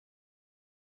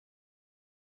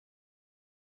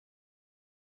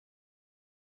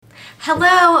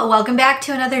Hello, welcome back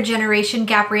to another Generation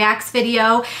Gap Reacts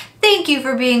video. Thank you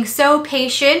for being so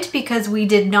patient because we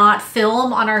did not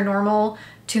film on our normal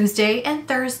Tuesday and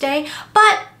Thursday,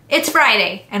 but it's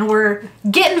Friday and we're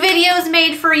getting videos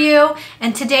made for you.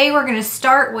 And today we're gonna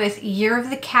start with Year of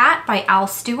the Cat by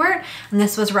Stewart. And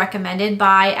this was recommended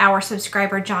by our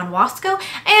subscriber, John Wasco,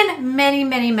 and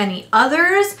many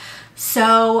others.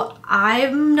 So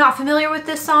I'm not familiar with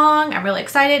this song. I'm really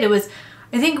excited. It was,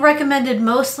 I think, recommended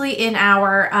mostly in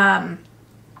our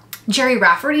Jerry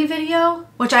Rafferty video,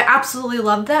 which I absolutely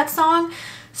loved that song.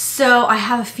 So I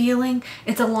have a feeling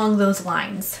it's along those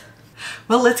lines.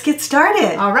 Well, let's get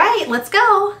started. All right, let's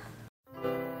go.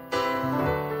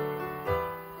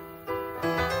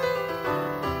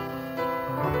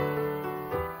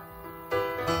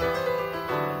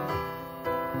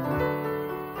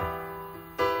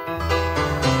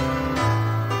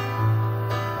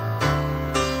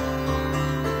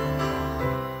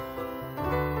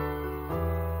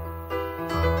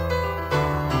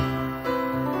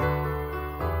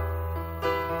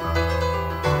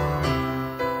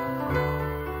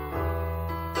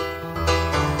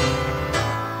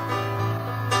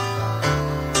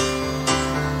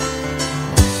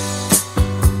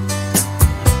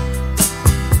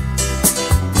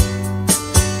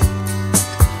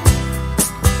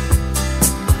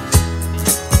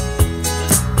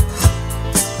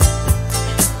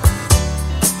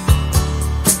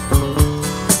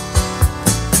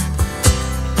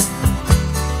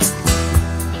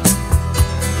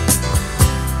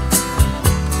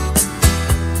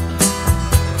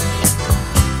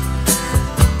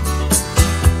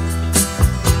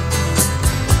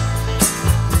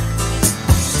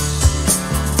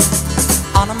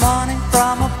 On a morning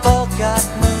from a Bogart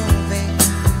movie,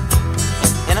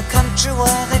 in a country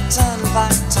where they turn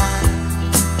back time,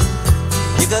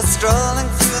 you go strolling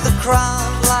through the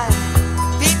crowd like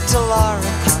Peter Lorre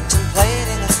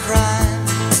contemplating a crime.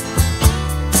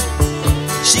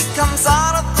 She comes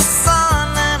out of the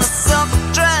sun in a silk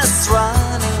dress,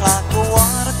 running like a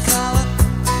watercolor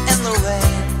in the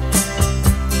rain.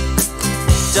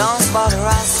 Don't bother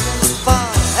asking for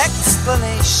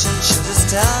explanation, she'll just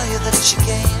tell you that she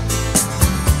came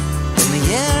in the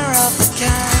year of the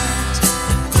cat.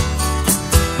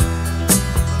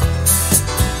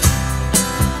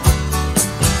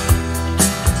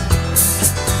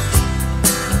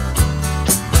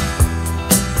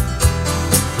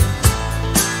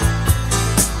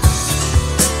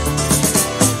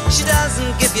 She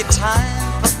doesn't give you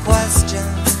time for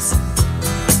questions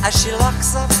as she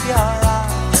locks up your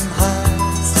arm in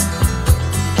hers,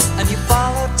 and you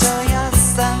follow till your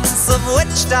sense of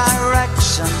which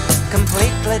direction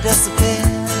completely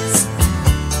disappears.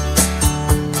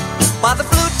 By the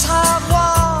blue tiled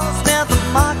walls near the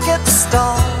market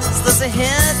stalls, there's a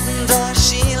hidden door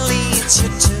she leads you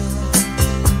to.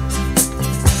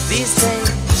 These days,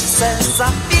 she says,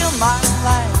 I feel my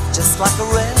life just like a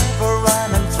river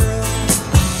running through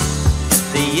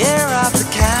the year of the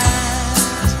cat.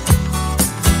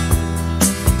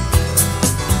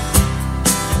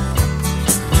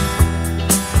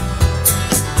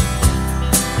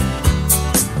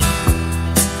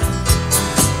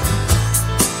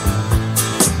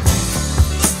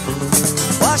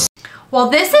 Well,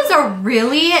 this is a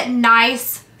really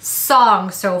nice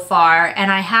song so far, and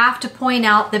I have to point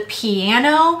out the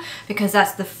piano because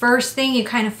that's the first thing you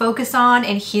kind of focus on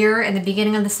and hear in the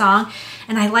beginning of the song.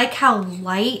 And I like how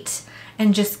light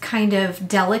and just kind of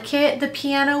delicate the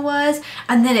piano was,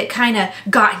 and then it kind of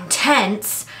got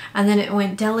intense, and then it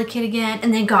went delicate again,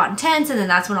 and then got intense, and then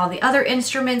that's when all the other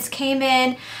instruments came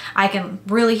in. I can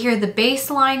really hear the bass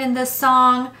line in this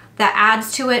song that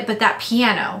adds to it, but that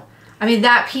piano, I mean,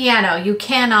 that piano, you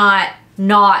cannot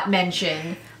not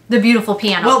mention the beautiful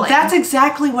piano Well, playing. that's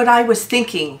exactly what I was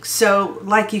thinking. So,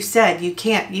 like you said, you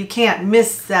can't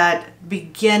miss that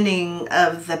beginning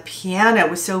of the piano.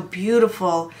 It was so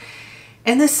beautiful.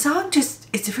 And this song just,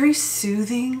 it's very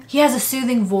soothing. He has a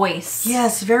soothing voice.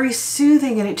 Yes, very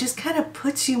soothing, and it just kind of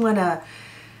puts you in a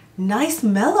nice,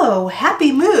 mellow,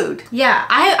 happy mood. Yeah,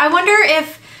 I wonder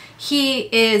if he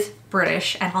is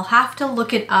British, and I'll have to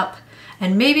look it up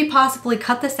and maybe possibly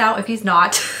cut this out if he's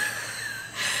not.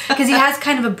 Because he has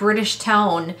kind of a British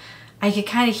tone. I could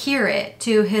kind of hear it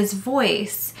to his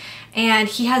voice. And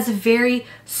he has a very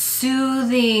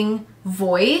soothing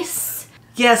voice.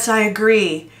 Yes, I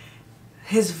agree.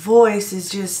 His voice is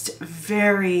just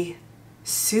very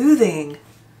soothing.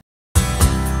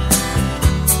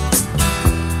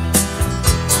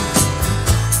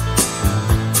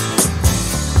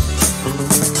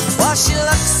 While she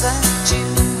looks at you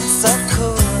so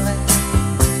coolly,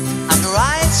 and her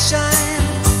eyes shine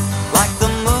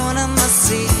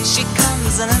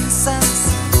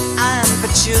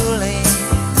Julie.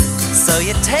 So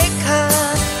you take her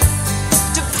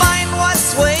to find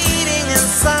what's waiting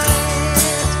inside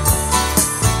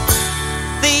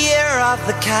the year of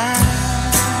the cat.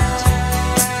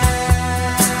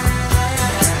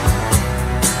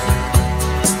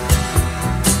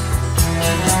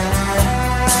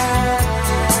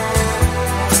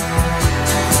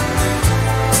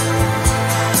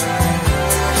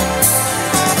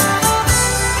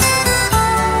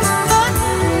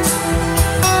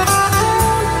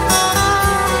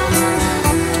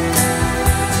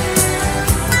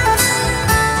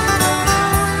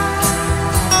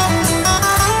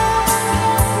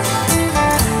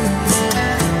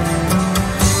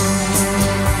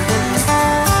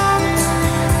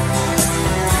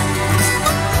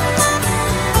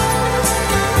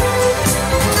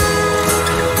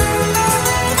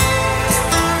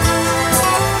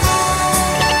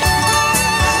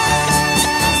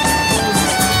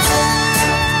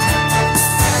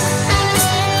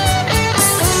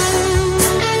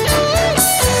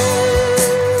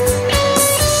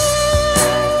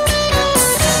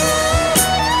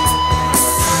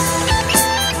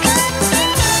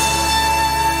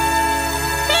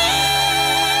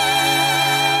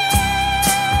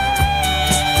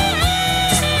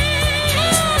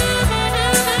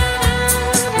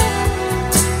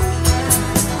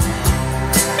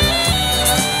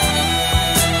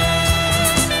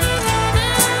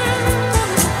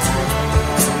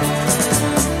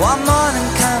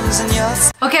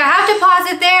 Okay, I have to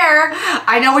pause it there.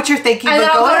 I know what you're thinking,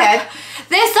 but go ahead.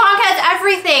 This song has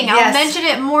everything. Yes. I'll mention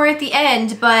it more at the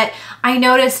end, but I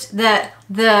noticed that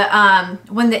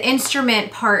when the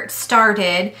instrument part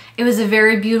started, it was a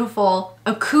very beautiful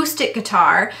acoustic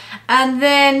guitar, and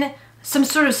then some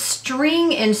sort of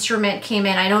string instrument came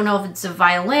in. I don't know if it's a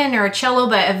violin or a cello,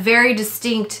 but a very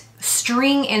distinct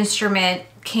string instrument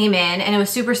came in, and it was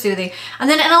super soothing. And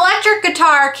then an electric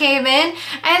guitar came in,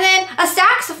 and then a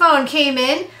saxophone came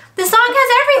in. The song has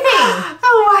everything.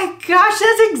 Oh my gosh,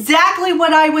 that's exactly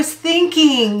what I was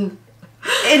thinking.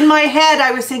 In my head,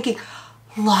 I was thinking,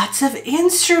 lots of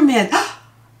instruments.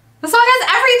 The song has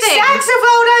everything.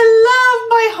 Saxophone, I love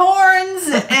my horns.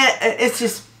 It's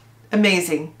just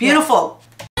amazing. Beautiful.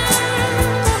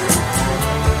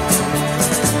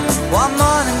 One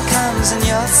morning comes and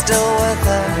you're still with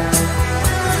her.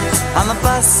 On the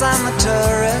bus and the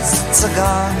tourists are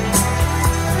gone,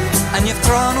 and you've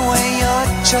thrown away your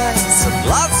choice and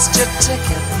lost your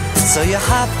ticket, so you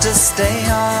have to stay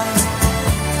on.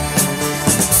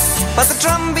 But the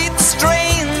drumbeat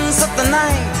strains of the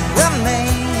night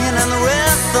remain, and the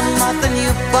rhythm of the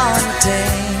newborn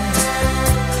day.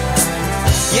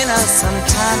 You know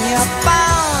sometime you're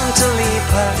bound to leave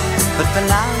her, but for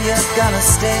now you're gonna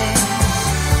stay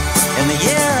in the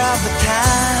year of the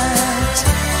cat.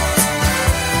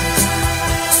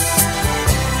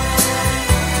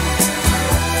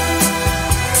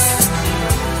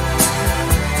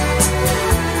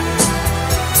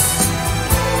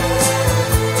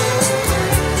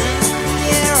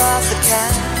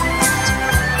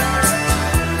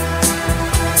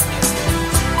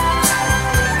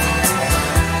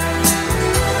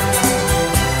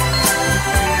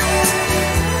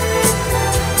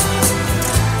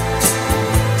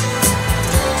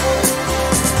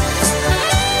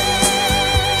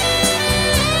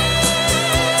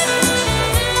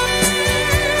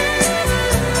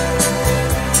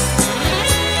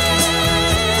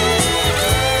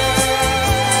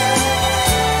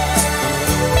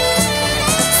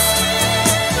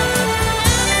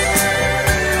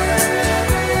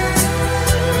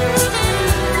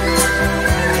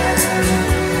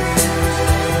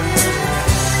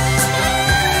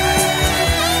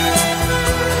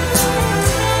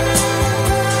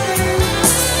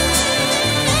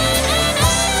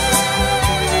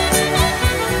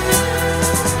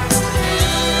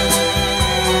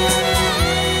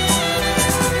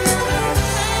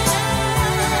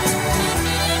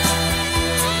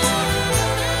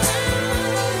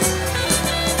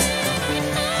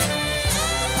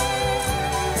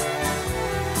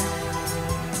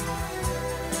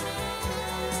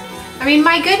 I mean,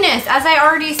 my goodness, as I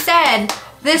already said,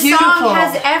 this song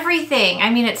has everything. I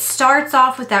mean, it starts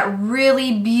off with that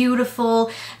really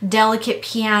beautiful, delicate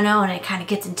piano, and it kind of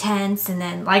gets intense, and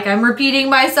then, like I'm repeating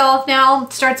myself now,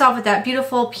 it starts off with that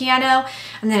beautiful piano,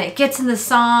 and then it gets in the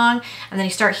song, and then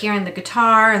you start hearing the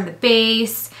guitar and the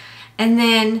bass, and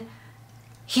then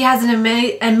he has an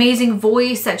amazing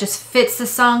voice that just fits the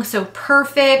song so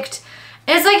perfect.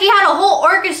 It's like he had a whole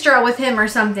orchestra with him or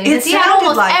something. He had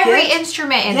almost every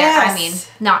instrument in there. I mean,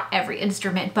 not every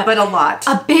instrument, but a lot.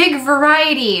 A big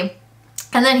variety.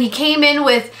 And then he came in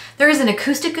with, there's an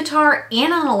acoustic guitar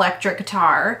and an electric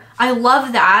guitar. I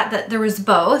love that there was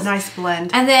both. Nice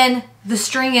blend. And then the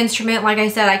string instrument, like I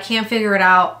said, I can't figure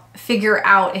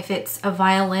out if it's a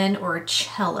violin or a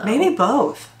cello. Maybe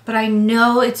both. But I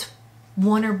know it's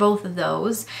one or both of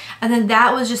those. And then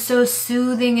that was just so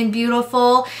soothing and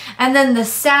beautiful. And then the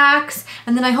sax,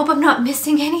 and then I hope I'm not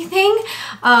missing anything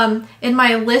in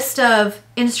my list of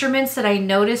instruments that I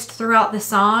noticed throughout the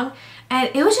song. And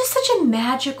it was just such a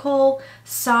magical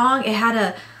song. It had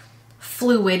a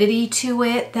fluidity to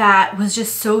it that was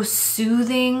just so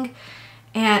soothing.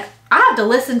 And I have to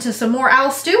listen to some more Al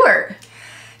Stewart.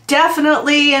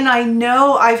 Definitely, and I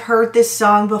know I've heard this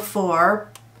song before,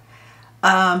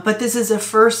 but this is the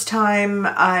first time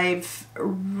I've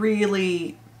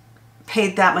really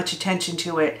paid that much attention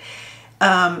to it.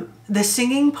 The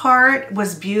singing part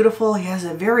was beautiful. He has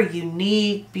a very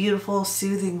unique, beautiful,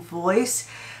 soothing voice.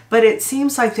 But it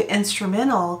seems like the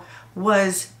instrumental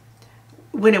was,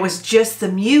 when it was just the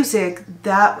music,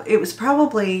 that it was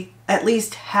probably at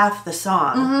least half the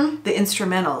song, the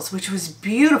instrumentals, which was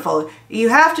beautiful. You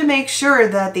have to make sure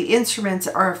that the instruments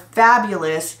are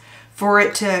fabulous for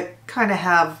it to kind of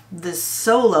have this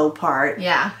solo part.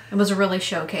 Yeah, it was really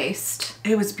showcased.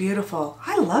 It was beautiful.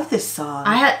 I love this song.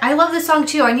 I love this song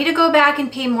too. I need to go back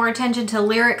and pay more attention to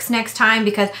lyrics next time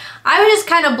because I was just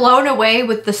kind of blown away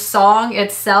with the song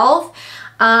itself.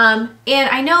 And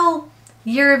I know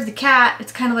Year of the Cat,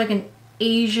 it's kind of like an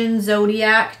Asian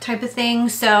zodiac type of thing.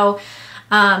 So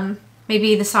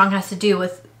maybe the song has to do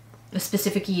with a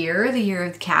specific year, the Year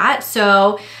of the Cat.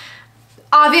 So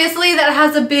obviously that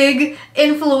has a big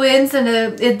influence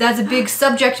and that's a big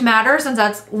subject matter since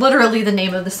that's literally the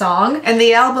name of the song. And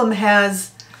the album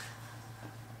has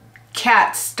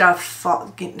cat stuff,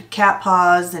 cat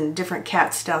paws and different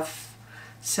cat stuff.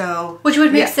 So, which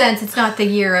would make sense. It's not the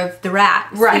year of the rat.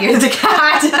 It's right. The year of the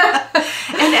cat.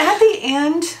 And at the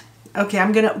end, okay,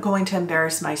 I'm going to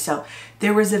embarrass myself.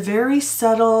 There was a very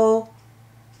subtle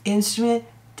instrument.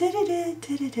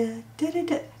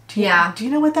 Yeah. Do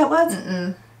you know what that was?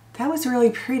 Mm-mm. That was really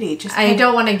pretty. I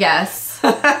don't want to guess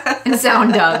and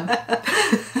sound dumb.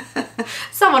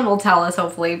 Someone will tell us,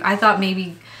 hopefully. I thought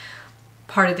maybe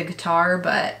part of the guitar,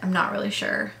 but I'm not really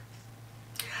sure.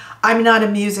 I'm not a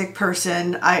music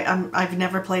person. I've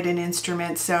never played an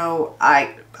instrument, so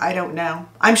I don't know.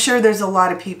 I'm sure there's a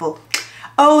lot of people.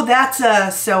 Oh, that's a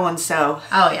so-and-so.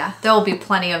 Oh yeah, there will be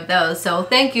plenty of those. So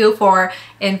thank you for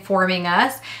informing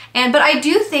us. But I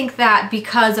do think that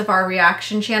because of our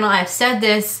reaction channel, I've said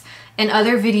this in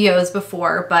other videos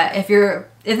before, but if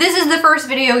this is the first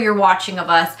video you're watching of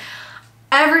us,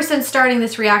 ever since starting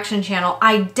this reaction channel,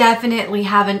 I definitely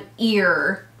have an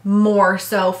ear more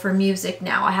so for music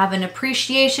now. I have an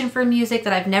appreciation for music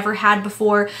that I've never had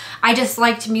before. I just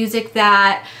liked music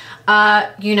that,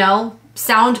 you know,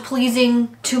 sound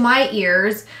pleasing to my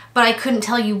ears, but I couldn't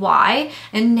tell you why.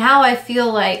 And now I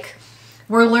feel like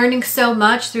we're learning so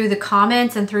much through the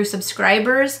comments and through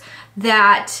subscribers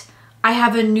that I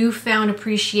have a newfound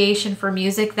appreciation for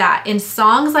music that in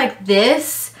songs like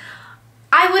this,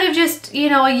 I would have just, you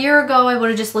know, a year ago, I would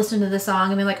have just listened to the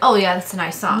song and been like, oh yeah, that's a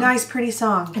nice song. Nice, pretty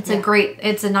song. It's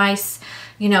it's a nice,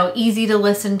 you know, easy to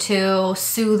listen to,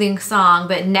 soothing song.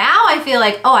 But now I feel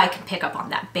like, oh, I can pick up on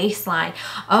that bass line.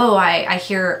 Oh, I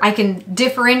can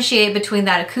differentiate between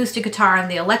that acoustic guitar and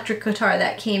the electric guitar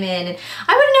that came in. And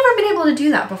I would have never been able to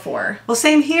do that before. Well,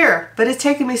 same here, but it's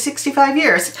taken me 65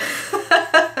 years.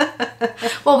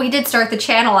 Well, we did start the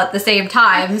channel at the same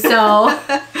time, so.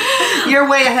 You're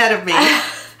way ahead of me.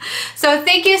 So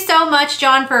thank you so much,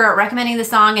 John, for recommending the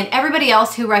song and everybody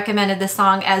else who recommended the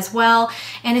song as well.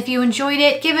 And if you enjoyed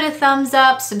it, give it a thumbs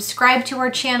up, subscribe to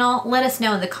our channel, let us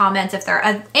know in the comments if there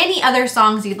are any other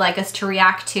songs you'd like us to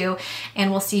react to, and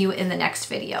we'll see you in the next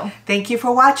video. Thank you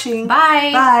for watching.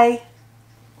 Bye. Bye.